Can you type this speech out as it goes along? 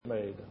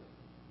afraid.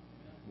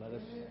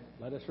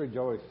 Let us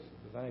rejoice,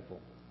 be thankful.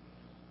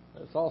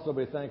 Let's also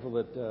be thankful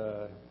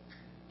that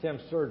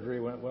Tim's surgery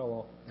went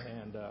well,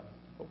 and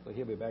hopefully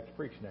he'll be back to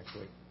preach next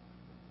week.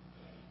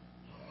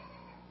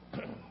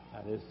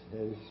 That is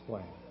his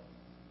plan.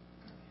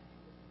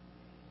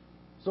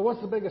 So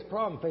what's the biggest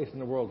problem facing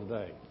the world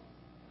today?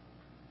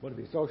 Would it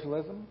be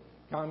socialism,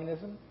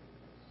 communism,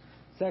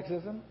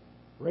 sexism,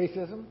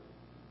 racism,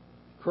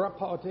 corrupt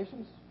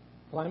politicians,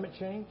 climate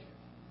change,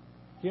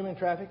 human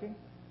trafficking,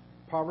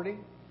 poverty,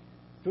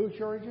 food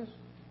shortages,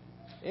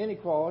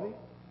 inequality,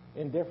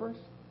 indifference,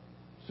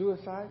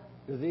 suicide,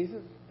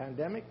 diseases,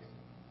 pandemics,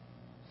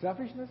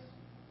 selfishness?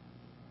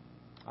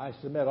 I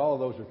submit all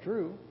those are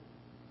true.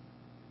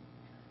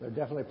 They're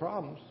definitely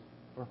problems,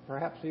 or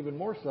perhaps even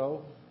more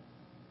so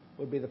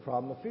would be the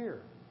problem of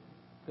fear.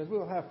 Because we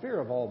will have fear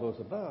of all those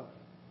above,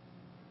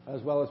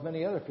 as well as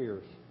many other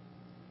fears.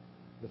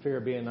 The fear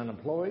of being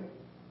unemployed,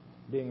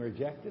 being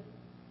rejected,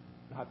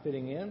 not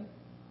fitting in,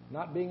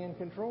 not being in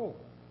control.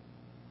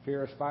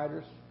 Fear of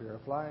spiders, fear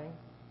of flying,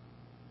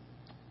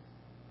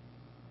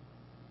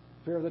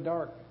 fear of the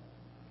dark,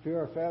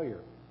 fear of failure,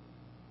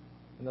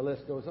 and the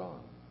list goes on.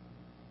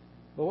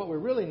 But what we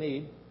really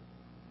need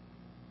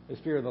is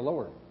fear of the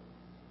Lord.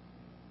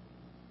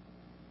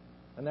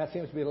 And that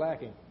seems to be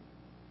lacking.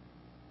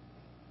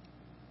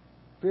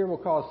 Fear will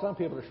cause some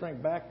people to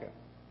shrink back,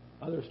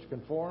 others to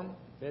conform,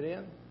 fit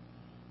in,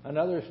 and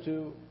others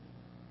to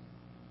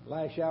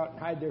lash out and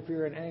hide their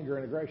fear in anger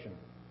and aggression.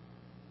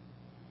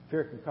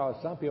 Fear can cause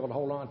some people to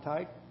hold on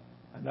tight,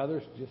 and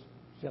others just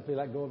simply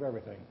let go of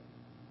everything.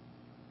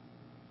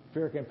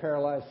 Fear can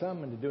paralyze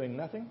some into doing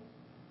nothing,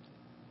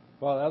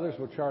 while others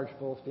will charge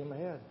full steam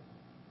ahead.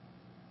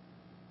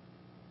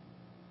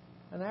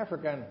 An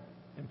African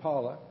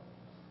impala,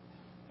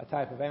 a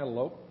type of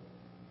antelope,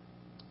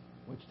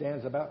 which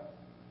stands about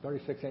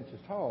 36 inches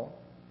tall,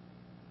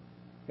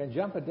 can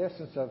jump a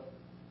distance of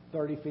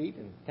 30 feet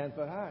and 10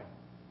 foot high.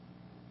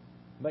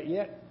 But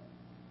yet,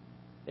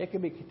 it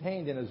can be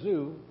contained in a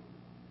zoo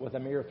with a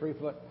mere 3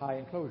 foot high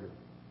enclosure.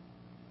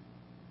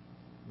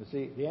 You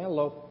see, the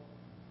antelope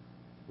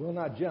will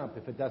not jump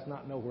if it does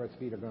not know where its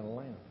feet are going to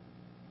land.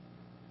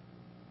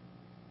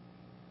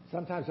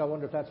 Sometimes I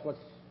wonder if that's what's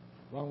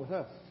wrong with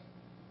us.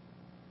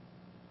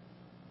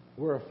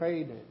 We're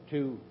afraid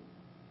to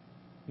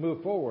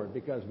move forward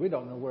because we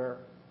don't know where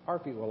our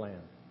feet will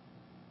land.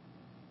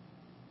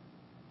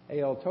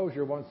 A.L.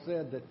 Tozier once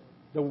said that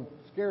the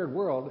scared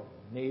world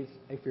needs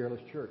a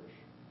fearless church.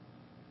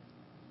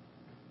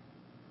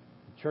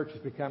 The church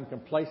has become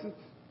complacent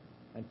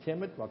and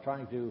timid while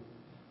trying to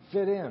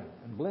fit in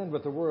and blend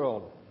with the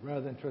world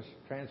rather than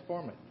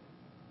transform it.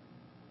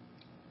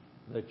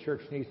 The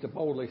church needs to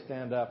boldly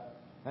stand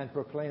up and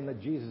proclaim that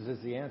Jesus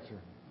is the answer.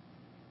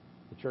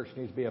 The church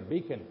needs to be a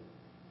beacon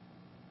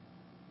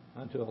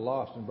unto a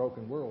lost and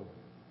broken world.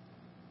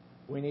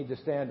 We need to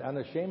stand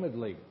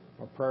unashamedly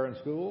for prayer in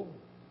school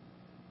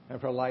and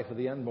for life of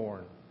the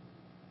unborn.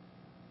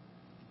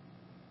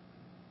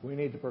 We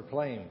need to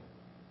proclaim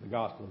the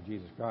gospel of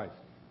Jesus Christ.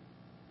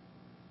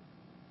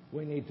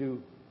 We need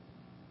to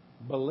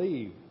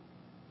believe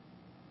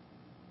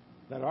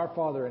that our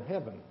Father in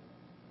heaven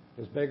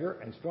is bigger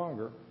and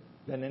stronger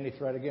than any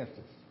threat against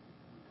us.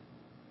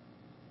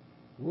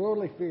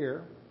 Worldly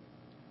fear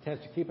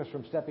tends to keep us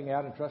from stepping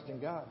out and trusting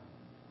God.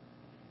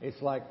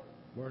 It's like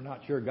we're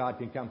not sure God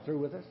can come through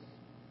with us,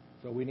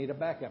 so we need a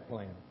backup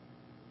plan.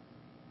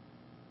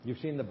 You've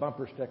seen the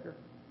bumper sticker,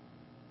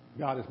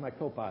 God is my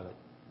co-pilot.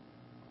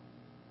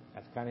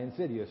 That's kind of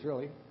insidious,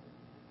 really.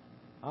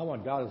 I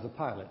want God as the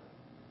pilot.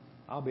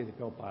 I'll be the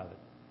co-pilot.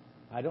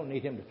 I don't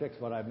need him to fix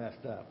what I've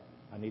messed up.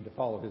 I need to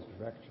follow his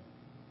direction.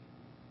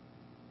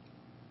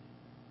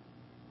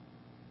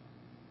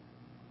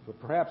 So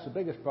perhaps the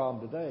biggest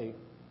problem today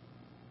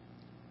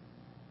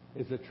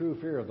is the true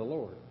fear of the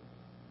Lord.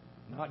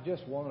 Not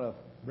just one of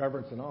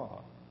reverence and awe,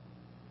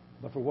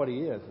 but for what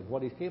he is and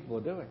what he's capable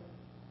of doing.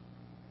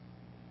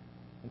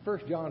 In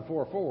 1 John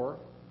 4:4,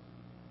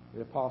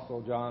 the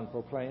Apostle John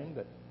proclaimed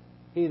that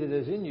he that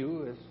is in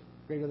you is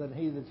greater than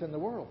he that's in the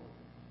world.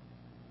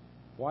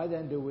 Why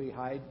then do we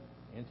hide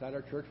inside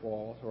our church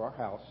walls or our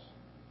house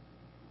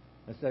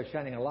instead of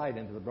shining a light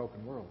into the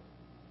broken world?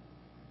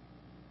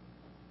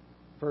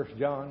 1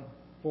 John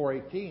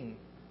 4:18,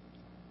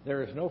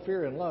 there is no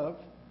fear in love,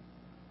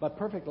 but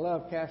perfect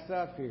love casts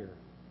out fear,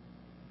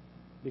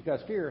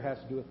 because fear has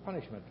to do with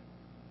punishment,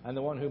 and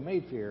the one who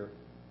made fear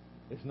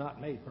is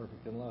not made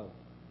perfect in love.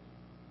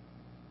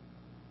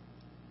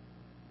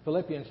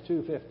 Philippians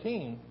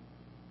 2:15,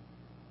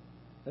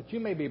 that you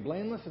may be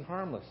blameless and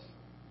harmless,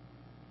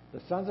 the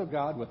sons of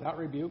God without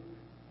rebuke,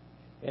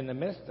 in the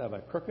midst of a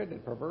crooked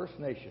and perverse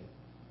nation,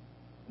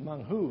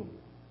 among whom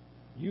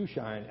you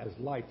shine as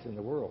lights in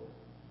the world.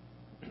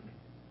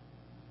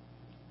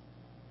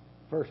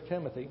 2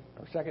 Timothy,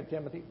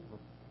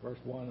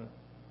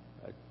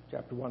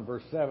 chapter 1,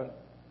 verse 7,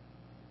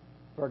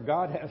 for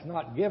God has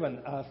not given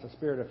us a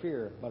spirit of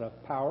fear, but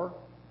of power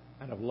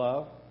and of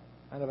love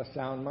and of a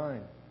sound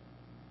mind.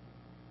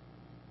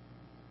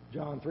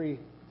 John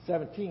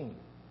 3:17,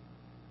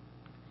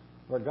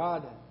 For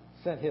God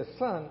sent his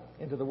Son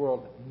into the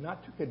world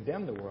not to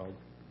condemn the world,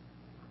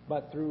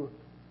 but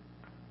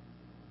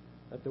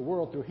that the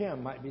world through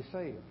him might be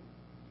saved.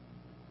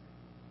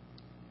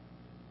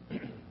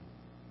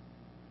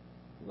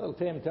 Little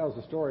Tim tells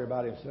a story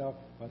about himself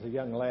as a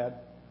young lad.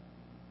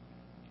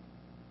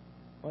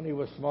 When he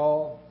was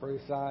small for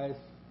his size,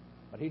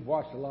 but he'd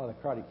watched a lot of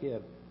the Karate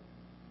Kid,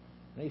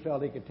 and he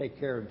felt he could take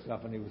care of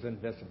himself and he was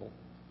invisible.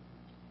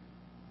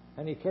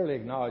 And he clearly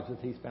acknowledged that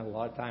he spent a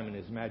lot of time in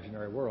his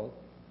imaginary world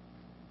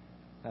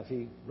as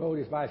he rode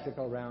his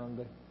bicycle around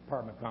the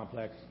apartment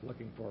complex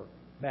looking for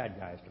bad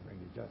guys to bring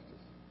to justice.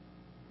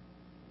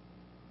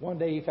 One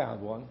day he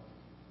found one,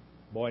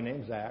 a boy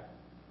named Zach,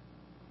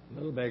 a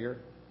little bigger,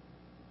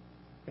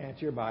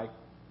 fancier bike,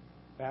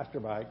 faster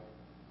bike.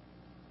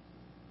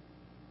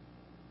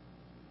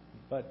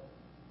 But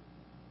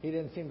he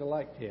didn't seem to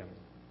like Tim.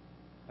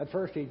 At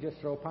first he'd just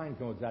throw pine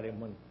cones at him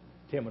when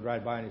Tim would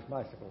ride by on his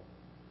bicycle.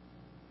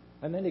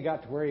 And then he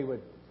got to where he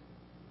would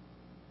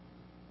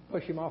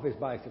push him off his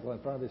bicycle in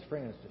front of his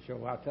friends to show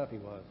how tough he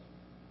was.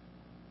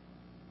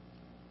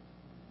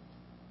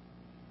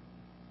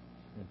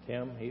 And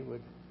Tim, he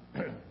would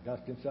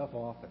dust himself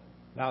off and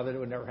vow that it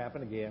would never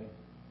happen again.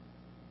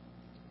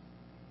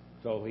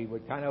 So he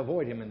would kind of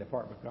avoid him in the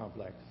apartment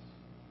complex.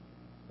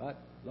 But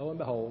lo and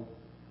behold,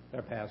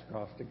 their paths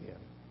crossed again.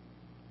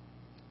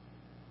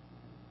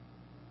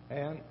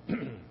 And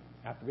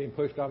after being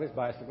pushed off his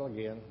bicycle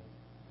again,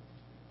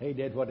 he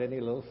did what any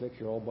little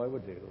 6-year-old boy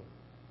would do.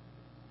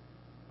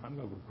 I'm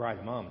going to go cry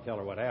to Mom and tell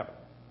her what happened.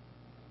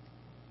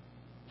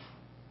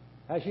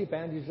 As she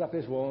bandages up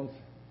his wounds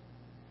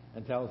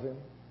and tells him,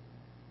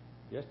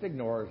 just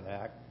ignore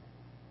Zach.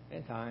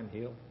 In time,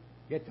 he'll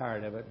get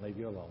tired of it and leave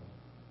you alone.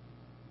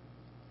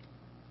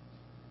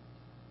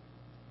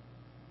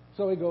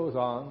 So he goes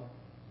on,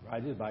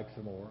 rides his bike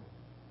some more,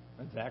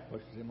 and Zach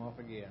pushes him off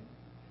again.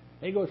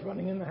 He goes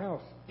running in the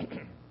house.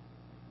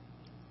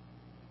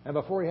 And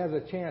before he has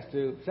a chance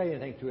to say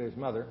anything to his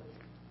mother,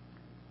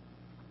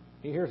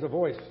 he hears a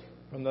voice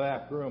from the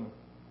back room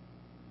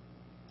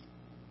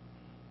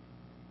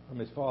from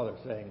his father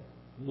saying,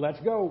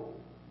 "Let's go."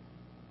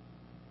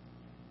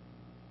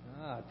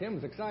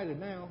 Tim's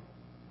excited now.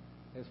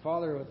 His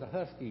father was a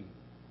husky,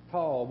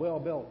 tall,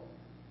 well-built,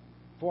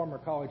 former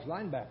college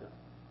linebacker.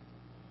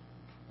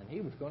 And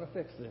he was going to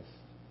fix this.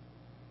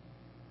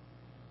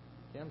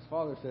 Tim's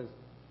father says,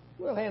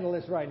 "We'll handle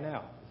this right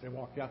now," as they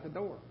walked out the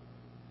door.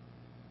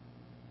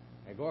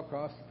 They go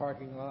across the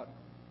parking lot.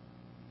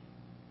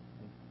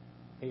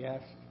 He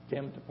asked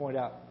Tim to point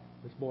out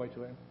this boy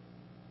to him.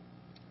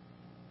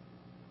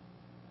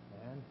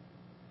 And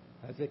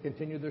as they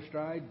continue their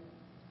stride,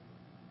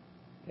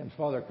 Tim's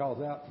father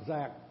calls out to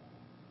Zach.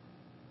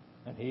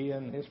 And he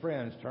and his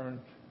friends turned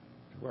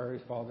to where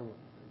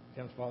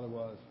Tim's father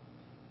was.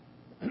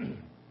 And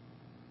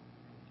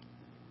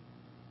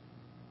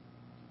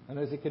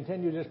as he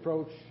continued his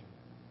approach,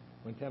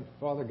 when Tim's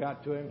father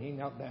got to him, he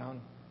knelt down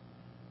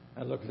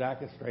and looked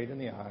Zach straight in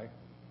the eye.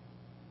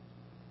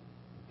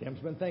 Tim's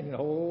been thinking the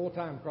whole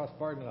time across the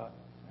parking lot,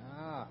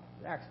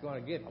 Zach's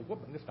going to get a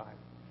whooping this time.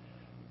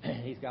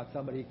 He's got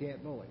somebody he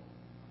can't bully.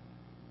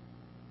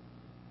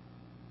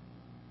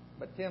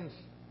 But Tim's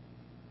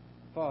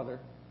father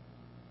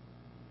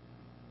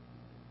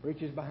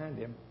reaches behind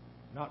him,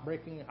 not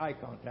breaking eye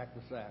contact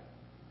with Zach.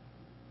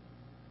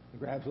 He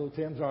grabs little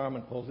Tim's arm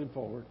and pulls him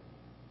forward.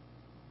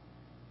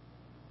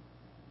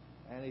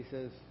 And he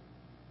says,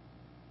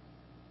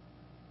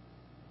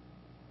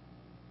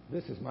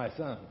 "This is my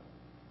son."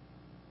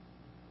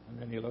 And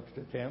then he looks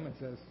to Tim and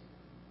says,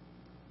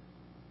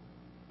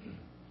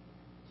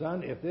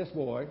 "Son, if this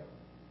boy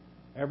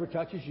ever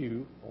touches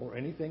you or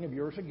anything of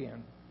yours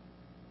again,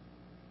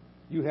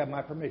 you have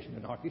my permission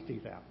to knock his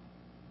teeth out."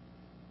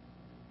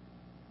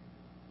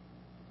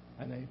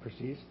 And then he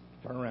proceeds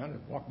to turn around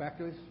and walk back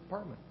to his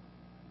apartment.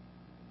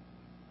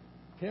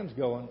 Tim's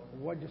going,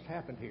 "What just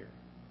happened here?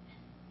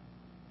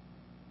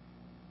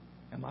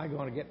 Am I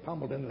going to get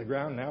pummeled into the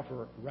ground now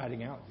for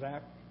ratting out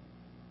Zach?"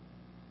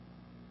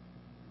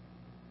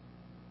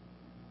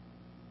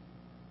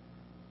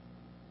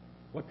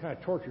 What kind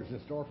of torture is in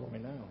store for me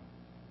now?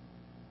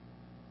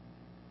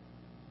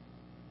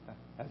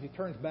 As he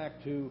turns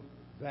back to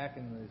Zach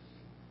and his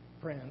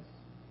friends,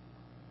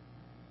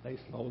 they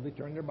slowly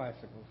turn their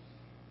bicycles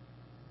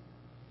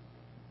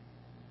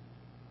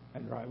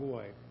and drive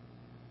away.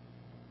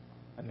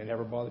 And they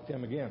never bother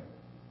Tim again.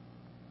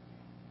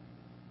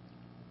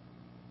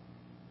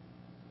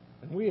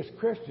 And we as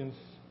Christians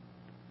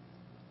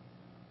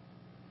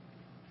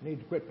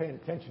need to quit paying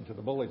attention to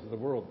the bullies of the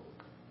world.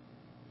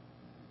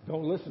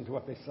 Don't listen to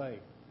what they say.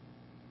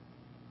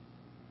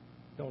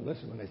 Don't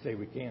listen when they say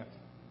we can't,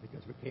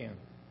 because we can.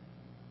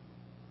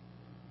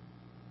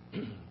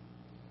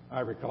 I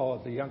recall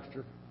as a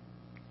youngster,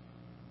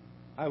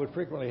 I would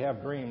frequently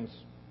have dreams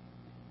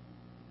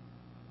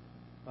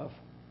of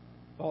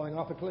falling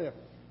off a cliff.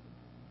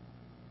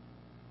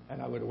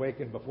 And I would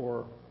awaken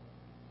before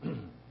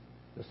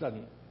the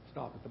sudden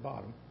stop at the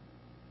bottom.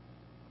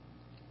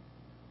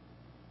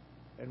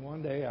 And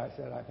one day I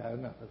said, "I've had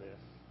enough of this.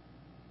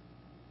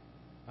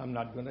 I'm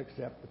not going to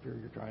accept the fear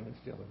you're trying to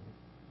instill in me.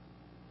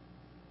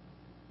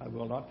 I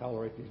will not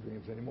tolerate these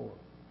dreams anymore.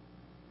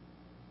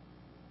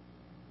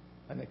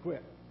 And they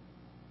quit.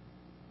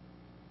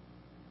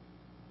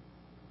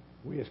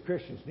 We as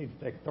Christians need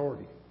to take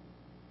authority.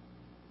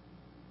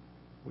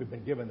 We've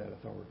been given that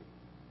authority.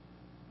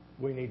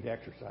 We need to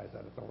exercise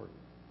that authority.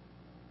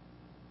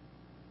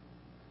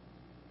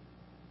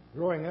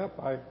 Growing up,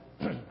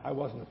 I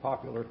wasn't a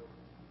popular,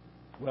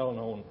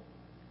 well-known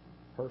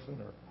person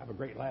or have a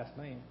great last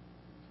name.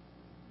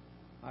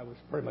 I was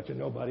pretty much a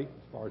nobody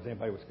as far as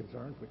anybody was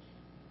concerned, which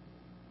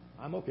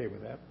I'm okay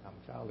with that. I'm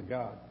a child of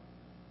God.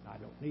 I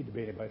don't need to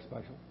be anybody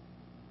special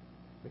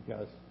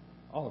because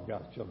all of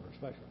God's children are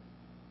special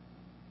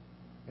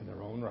in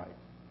their own right.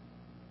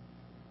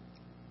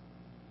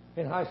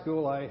 In high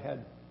school, I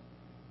had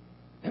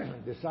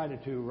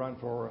decided to run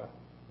for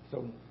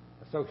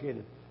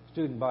Associated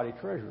Student Body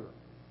Treasurer.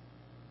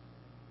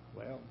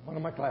 Well, one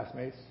of my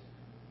classmates,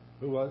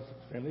 who was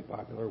extremely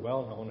popular,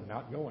 well-known, and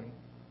outgoing,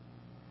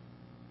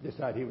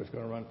 decided he was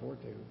going to run for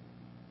it too.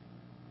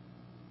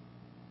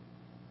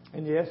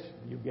 And yes,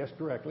 you guessed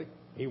correctly,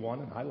 he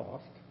won and I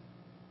lost.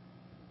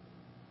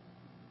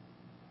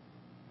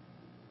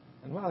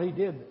 And while he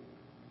did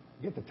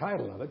get the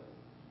title of it,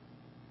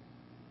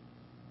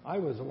 I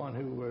was the one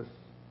who was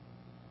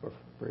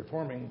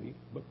performing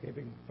the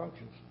bookkeeping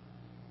functions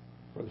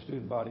for the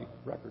student body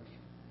records.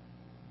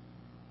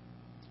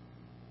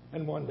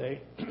 And one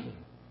day,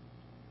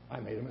 I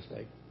made a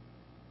mistake.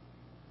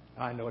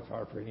 I know it's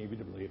hard for any of you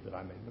to believe that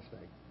I made a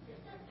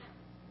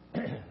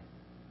mistake.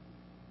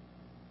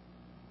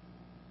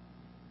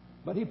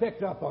 But he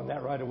picked up on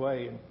that right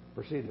away and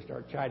proceeded to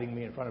start chiding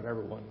me in front of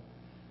everyone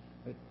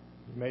that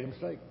he made a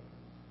mistake.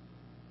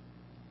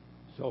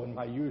 So in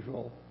my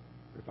usual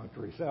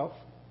perfunctory self,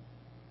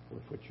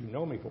 with which you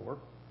know me for,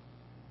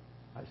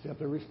 I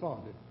simply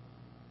responded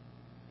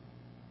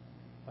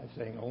by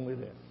saying only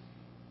this: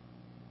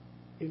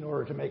 in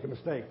order to make a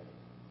mistake,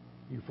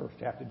 you first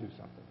have to do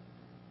something.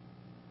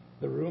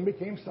 The room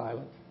became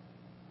silent.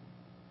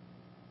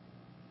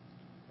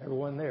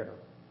 Everyone there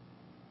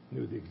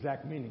knew the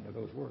exact meaning of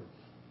those words.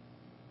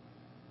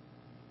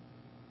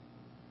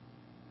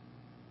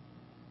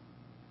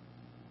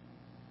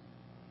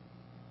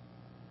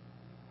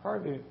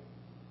 Harvey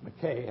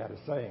McKay had a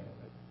saying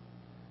that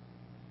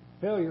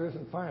failure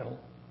isn't final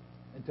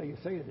until you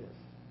say it is.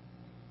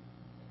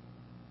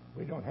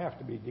 We don't have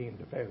to be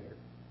deemed a failure.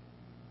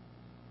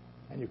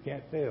 And you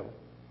can't fail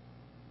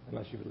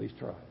unless you've at least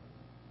tried.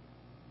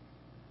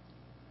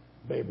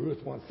 Babe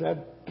Ruth once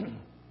said,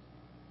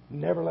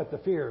 never let the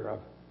fear of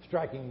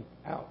striking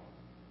out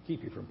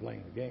keep you from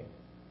playing the game.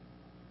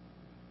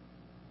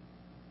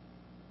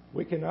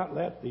 We cannot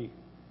let the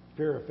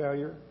fear of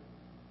failure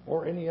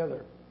or any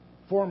other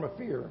form of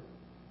fear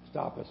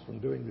stop us from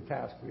doing the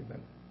task we've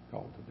been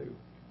called to do.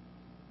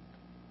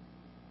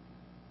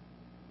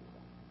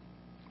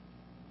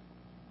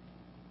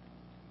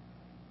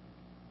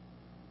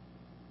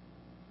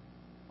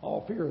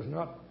 All fear is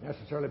not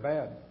necessarily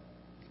bad.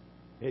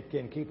 It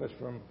can keep us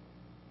from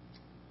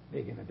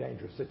being in a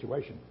dangerous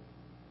situation.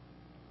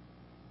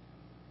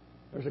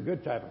 There's a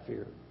good type of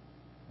fear,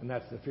 and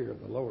that's the fear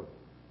of the Lord.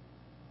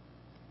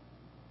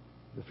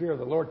 The fear of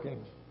the Lord can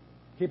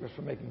keep us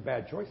from making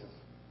bad choices.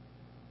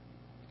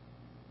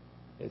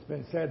 It's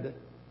been said that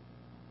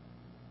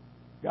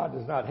God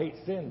does not hate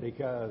sin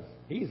because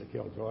He's a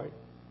killjoy.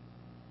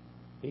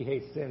 He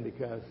hates sin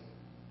because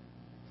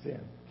sin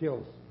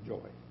kills joy.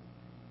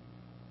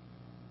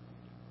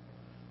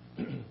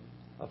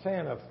 A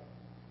fan of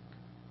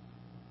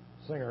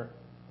singer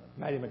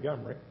Matty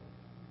Montgomery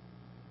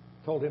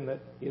told him that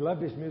he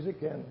loved his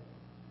music and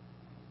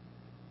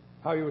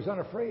how he was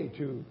unafraid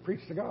to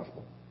preach the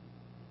gospel.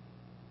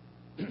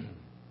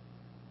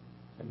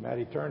 And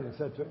Matty turned and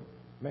said to him,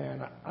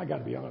 man, I got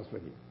to be honest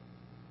with you.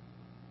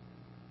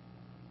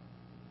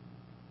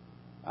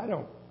 I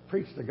don't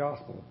preach the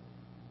gospel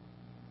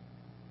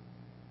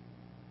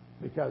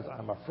because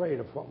I'm afraid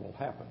of what will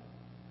happen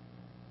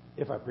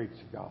if I preach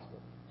the gospel.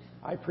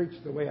 I preach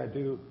the way I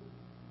do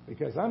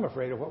because I'm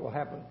afraid of what will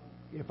happen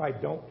if I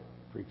don't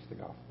preach the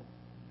gospel.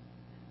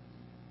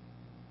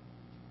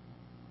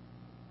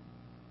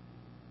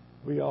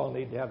 We all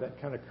need to have that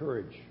kind of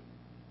courage.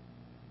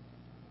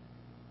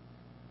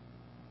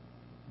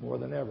 More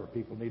than ever,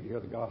 people need to hear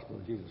the gospel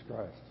of Jesus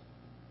Christ.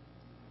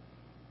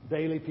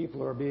 Daily,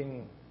 people are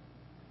being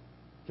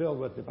filled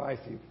with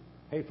divisive,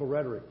 hateful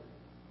rhetoric,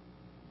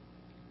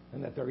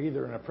 and that they're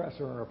either an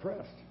oppressor or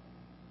oppressed.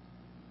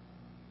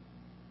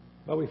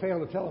 But we fail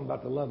to tell them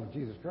about the love of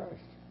Jesus Christ,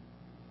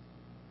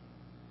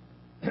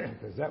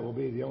 because that will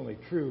be the only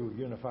true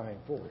unifying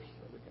force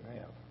that we can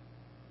have.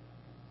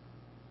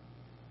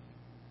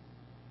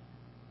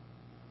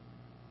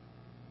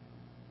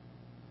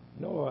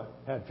 Noah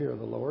had fear of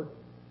the Lord.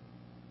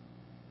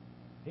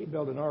 He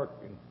built an ark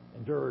and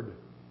endured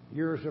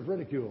years of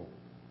ridicule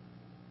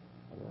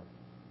for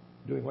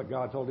doing what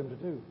God told him to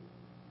do.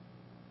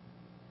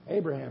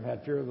 Abraham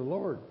had fear of the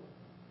Lord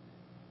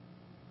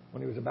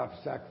when he was about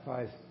to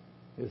sacrifice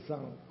his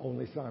son,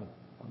 only son,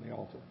 on the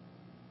altar.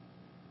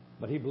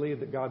 But he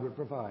believed that God would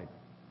provide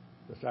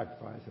the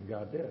sacrifice, and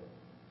God did.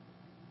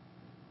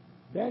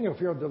 Daniel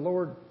feared the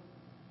Lord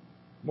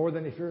more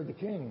than he feared the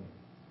king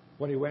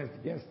when he went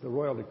against the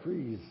royal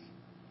decrees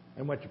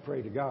and went to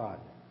pray to God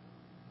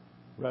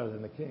rather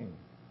than the king.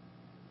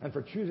 And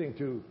for choosing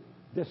to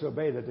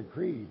disobey the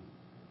decree,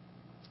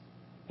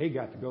 he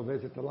got to go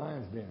visit the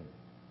lion's den,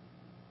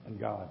 and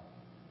God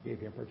gave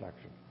him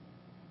protection.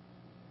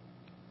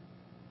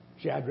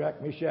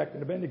 Shadrach, Meshach,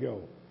 and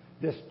Abednego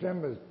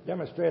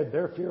demonstrated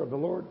their fear of the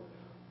Lord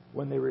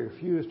when they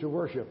refused to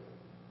worship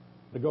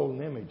the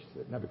golden image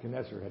that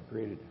Nebuchadnezzar had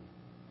created.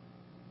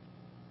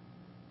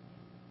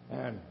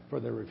 And for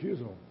their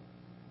refusal,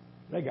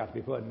 they got to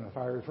be put in a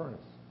fiery furnace,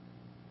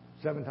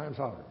 7 times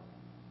hotter.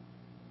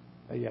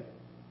 And yet,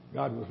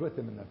 God was with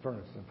them in that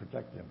furnace and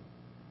protected them.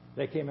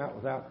 They came out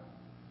without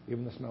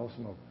even the smell of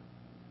smoke.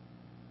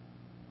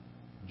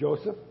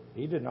 Joseph,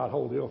 he did not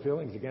hold ill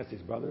feelings against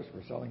his brothers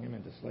for selling him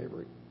into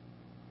slavery,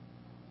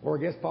 or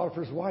against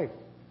Potiphar's wife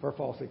for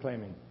falsely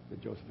claiming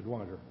that Joseph had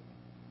wanted her.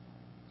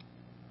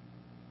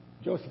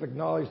 Joseph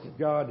acknowledged that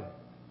God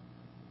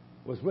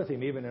was with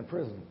him even in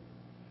prison,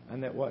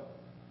 and that what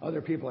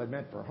other people had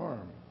meant for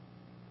harm,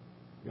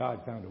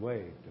 God found a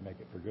way to make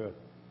it for good.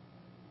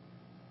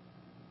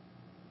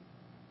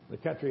 The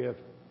country of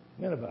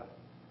Nineveh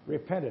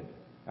repented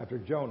after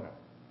Jonah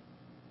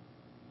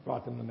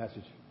brought them the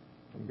message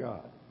from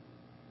God.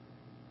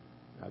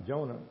 Now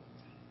Jonah,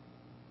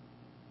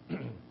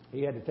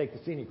 he had to take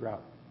the scenic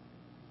route.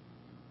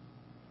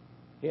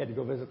 He had to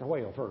go visit the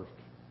whale first,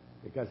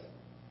 because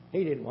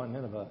he didn't want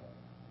Nineveh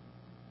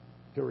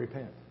to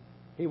repent.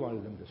 He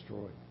wanted them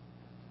destroyed.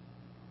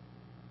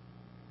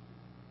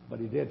 But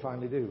he did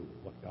finally do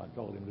what God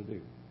told him to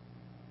do.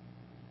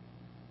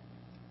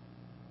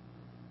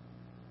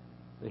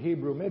 The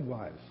Hebrew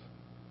midwives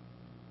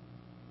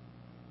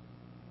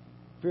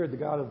feared the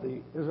God of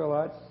the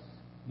Israelites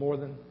more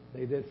than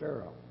they did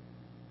Pharaoh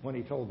when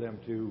he told them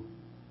to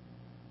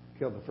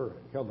kill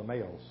the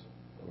males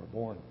that were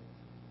born.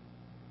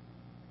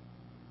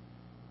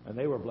 And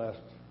they were blessed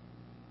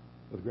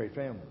with great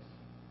families.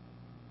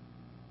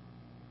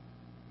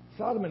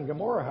 Sodom and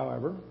Gomorrah,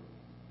 however,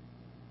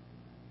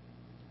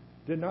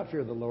 did not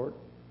fear the Lord,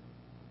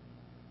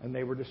 and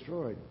they were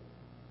destroyed.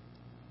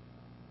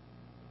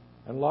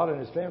 And Lot and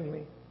his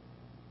family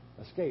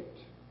escaped.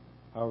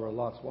 However,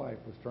 Lot's wife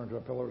was turned to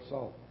a pillar of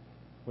salt,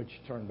 which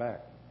turned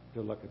back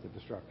to look at the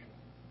destruction.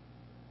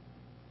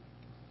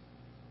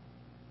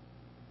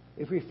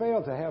 If we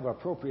fail to have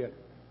appropriate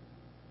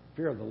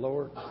fear of the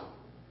Lord,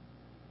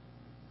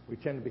 we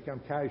tend to become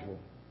casual.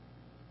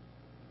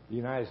 The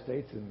United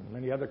States and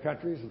many other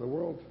countries of the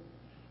world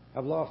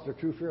have lost their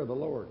true fear of the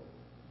Lord.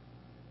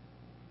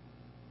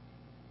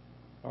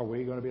 Are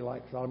we going to be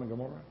like Sodom and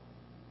Gomorrah?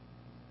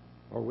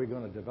 Or are we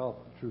going to develop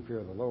a true fear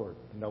of the Lord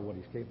and know what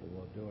He's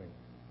capable of doing?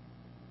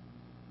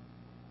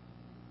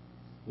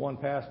 One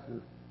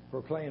pastor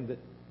proclaimed that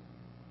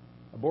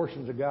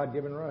abortion is a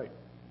God-given right.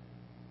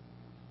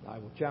 I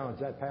will challenge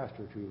that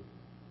pastor to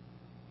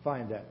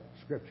find that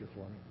scripture for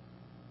me.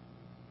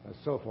 And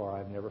so far,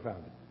 I've never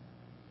found it.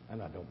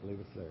 And I don't believe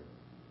it's there.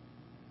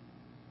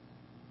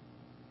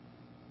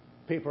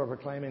 People are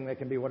proclaiming they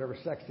can be whatever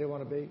sex they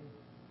want to be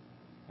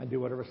and do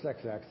whatever sex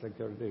acts they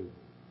care to do.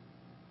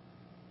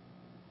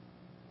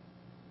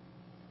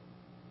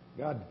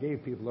 God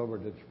gave people over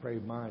to the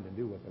depraved mind and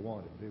do what they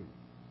wanted to do.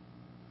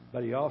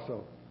 But He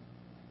also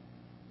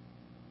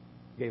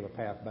gave a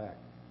path back.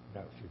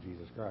 That was through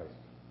Jesus Christ.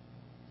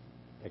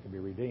 They can be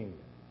redeemed.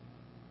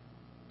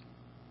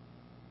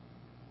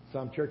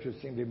 Some churches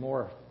seem to be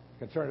more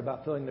concerned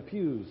about filling the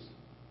pews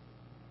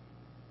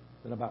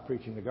than about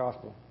preaching the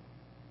gospel.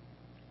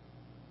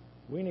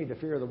 We need to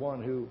fear the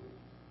one who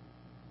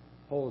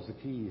holds the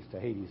keys to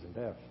Hades and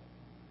death.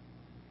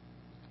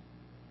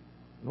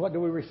 And what do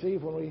we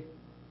receive when we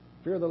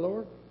fear the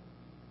Lord?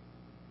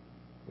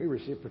 We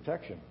receive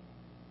protection.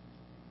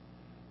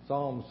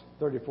 Psalms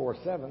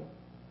 34:7,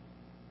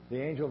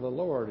 the angel of the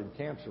Lord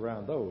encamps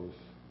around those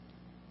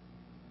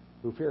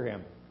who fear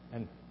Him,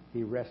 and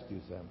He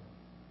rescues them.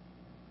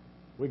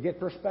 We get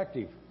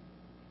perspective.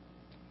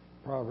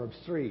 Proverbs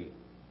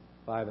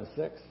 3:5 and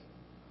 6.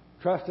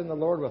 Trust in the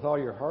Lord with all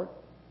your heart,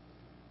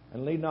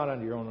 and lean not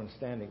unto your own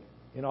understanding.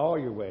 In all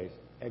your ways,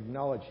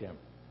 acknowledge Him,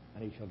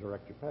 and He shall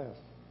direct your paths.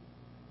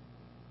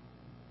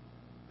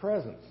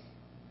 Presence.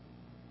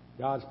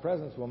 God's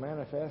presence will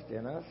manifest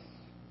in us,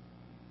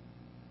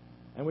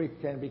 and we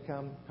can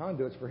become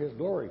conduits for His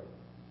glory.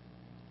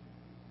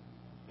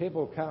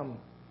 People come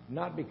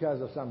not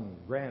because of some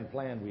grand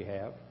plan we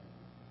have,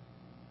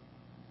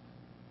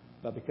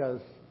 but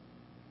because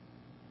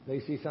they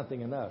see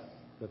something in us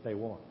that they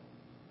want.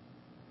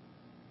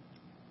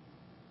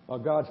 While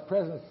God's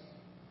presence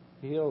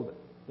healed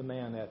the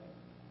man at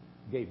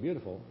Gate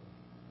Beautiful,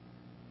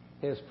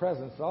 His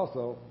presence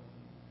also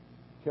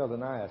killed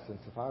Ananias and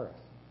Sapphira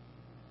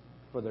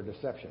for their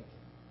deception.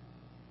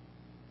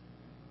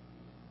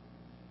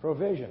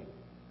 Provision.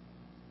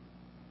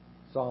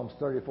 Psalms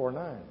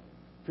 34:9.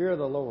 Fear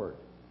the Lord,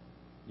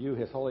 you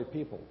His holy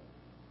people,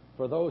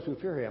 For those who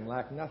fear him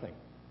lack nothing.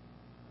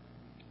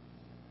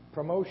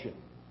 Promotion.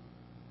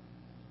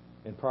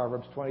 In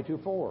Proverbs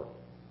 22:4.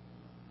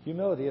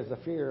 Humility is the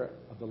fear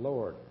of the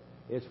Lord.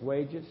 Its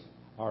wages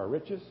are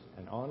riches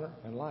and honor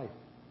and life.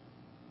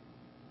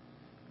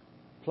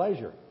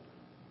 Pleasure.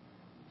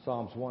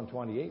 Psalms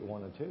 128,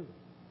 1 and 2.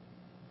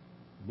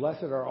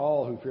 Blessed are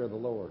all who fear the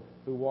Lord,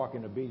 who walk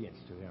in obedience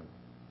to him.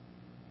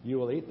 You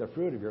will eat the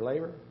fruit of your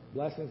labor.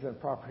 Blessings and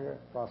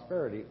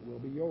prosperity will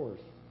be yours.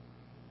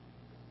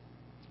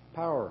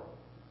 Power.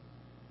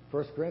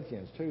 1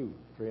 Corinthians 2,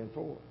 3 and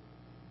 4.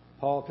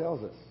 Paul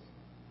tells us,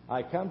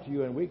 I come to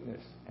you in weakness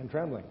and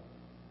trembling.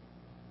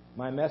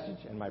 My message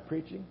and my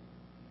preaching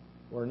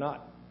were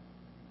not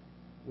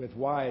with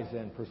wise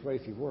and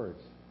persuasive words,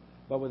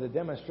 but with a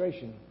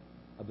demonstration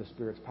of the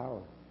Spirit's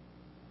power.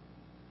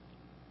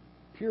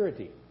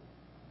 Purity.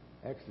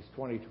 Exodus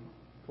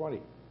 20:20.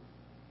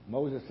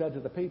 Moses said to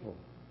the people,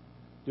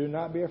 do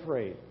not be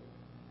afraid.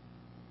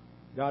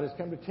 God has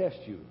come to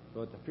test you,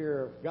 so that the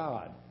fear of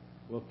God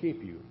will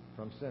keep you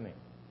from sinning.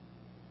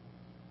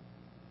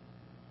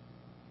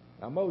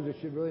 Now, Moses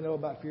should really know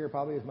about fear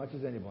probably as much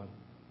as anyone.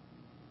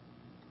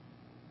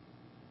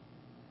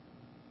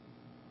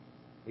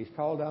 He's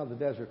called out of the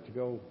desert to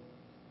go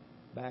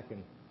back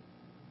and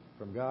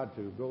from God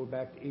to go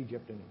back to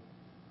Egypt and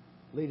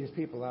lead his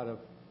people out of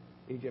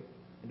Egypt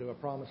into a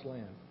promised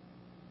land.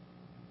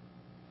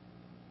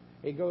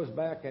 He goes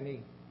back and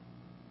he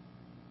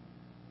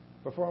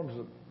performs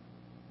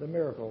the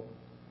miracle,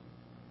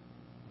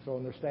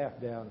 throwing their staff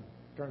down,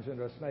 turns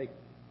into a snake.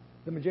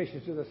 The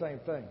magicians do the same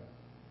thing.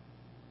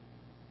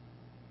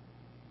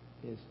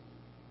 His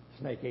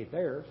snake ate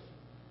theirs,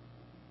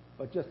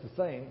 but just the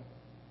same,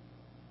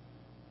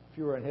 if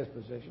you were in his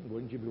position,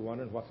 wouldn't you be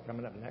wondering what's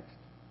coming up next?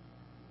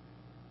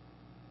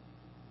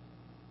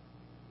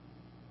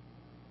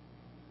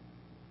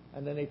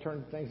 And then they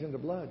turned things into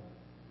blood.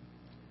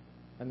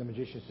 And the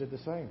magicians did the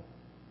same.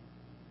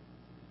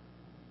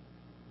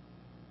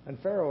 And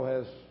Pharaoh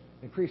has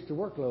increased the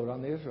workload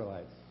on the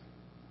Israelites.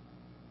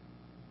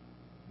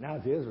 Now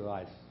the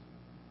Israelites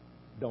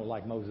don't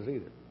like Moses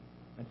either.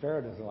 And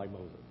Pharaoh doesn't like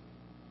Moses.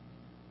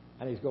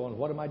 And he's going,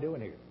 what am I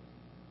doing here?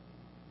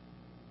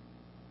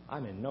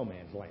 I'm in no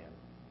man's land.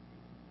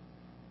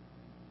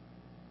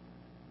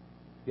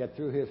 Yet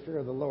through his fear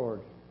of the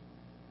Lord,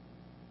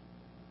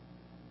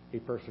 he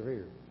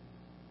persevered.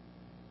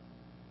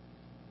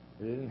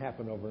 It didn't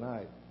happen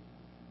overnight.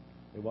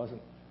 It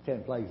wasn't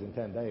 10 plagues in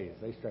 10 days.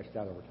 They stretched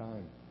out over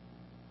time.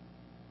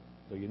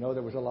 So you know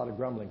there was a lot of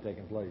grumbling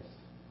taking place.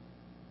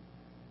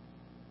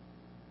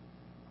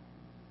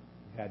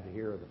 You had to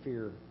hear the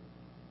fear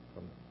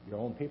from your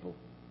own people.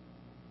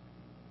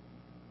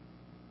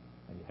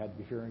 And you had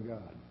to be fearing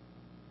God.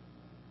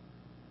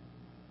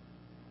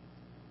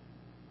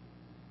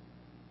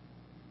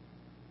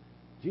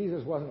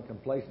 Jesus wasn't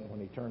complacent when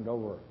he turned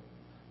over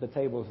the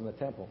tables in the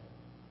temple.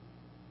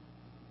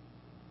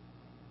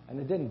 And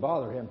it didn't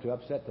bother him to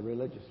upset the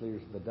religious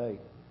leaders of the day.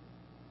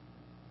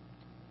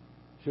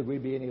 Should we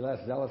be any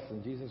less zealous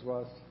than Jesus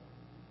was?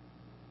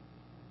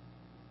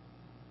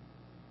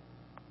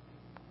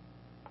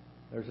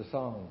 There's a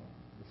song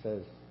that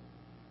says,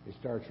 it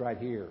starts right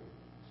here,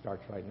 it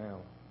starts right now.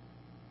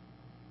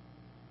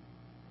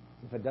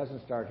 If it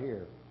doesn't start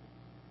here,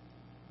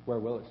 where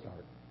will it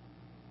start?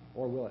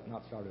 Or will it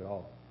not start at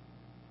all?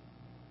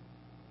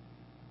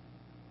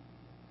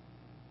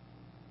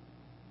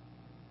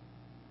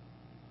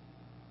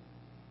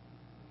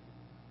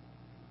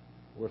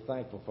 We're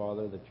thankful,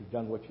 Father, that you've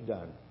done what you've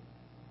done.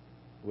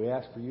 We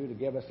ask for you to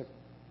give us a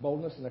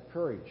boldness and a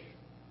courage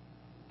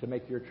to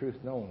make your truth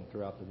known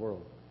throughout the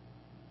world.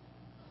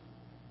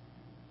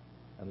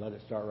 And let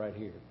it start right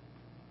here.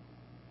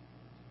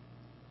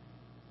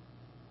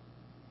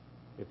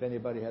 If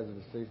anybody has a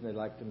decision they'd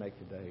like to make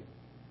today,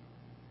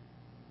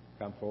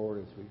 come forward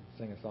as we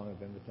sing a song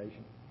of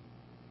invitation.